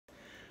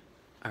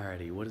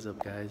Alrighty, what is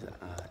up guys?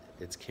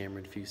 It's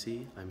Cameron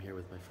Fusey. I'm here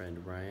with my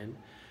friend Ryan,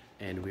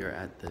 and we are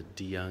at the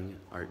DeYoung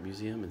Art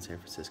Museum in San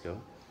Francisco.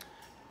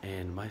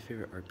 And my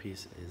favorite art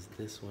piece is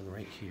this one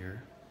right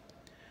here.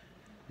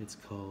 It's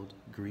called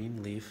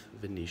Green Leaf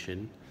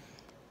Venetian,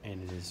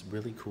 and it is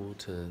really cool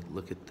to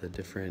look at the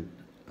different,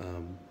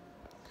 let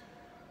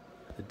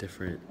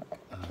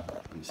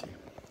me see,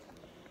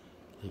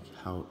 like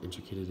how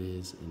intricate it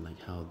is and like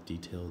how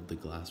detailed the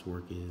glass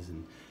work is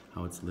and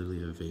how it's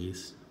literally a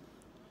vase.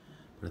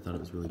 But I thought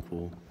it was really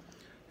cool.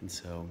 And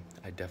so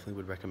I definitely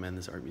would recommend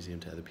this art museum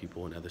to other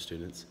people and other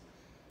students.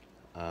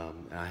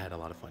 And I had a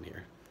lot of fun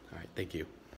here. All right, thank you.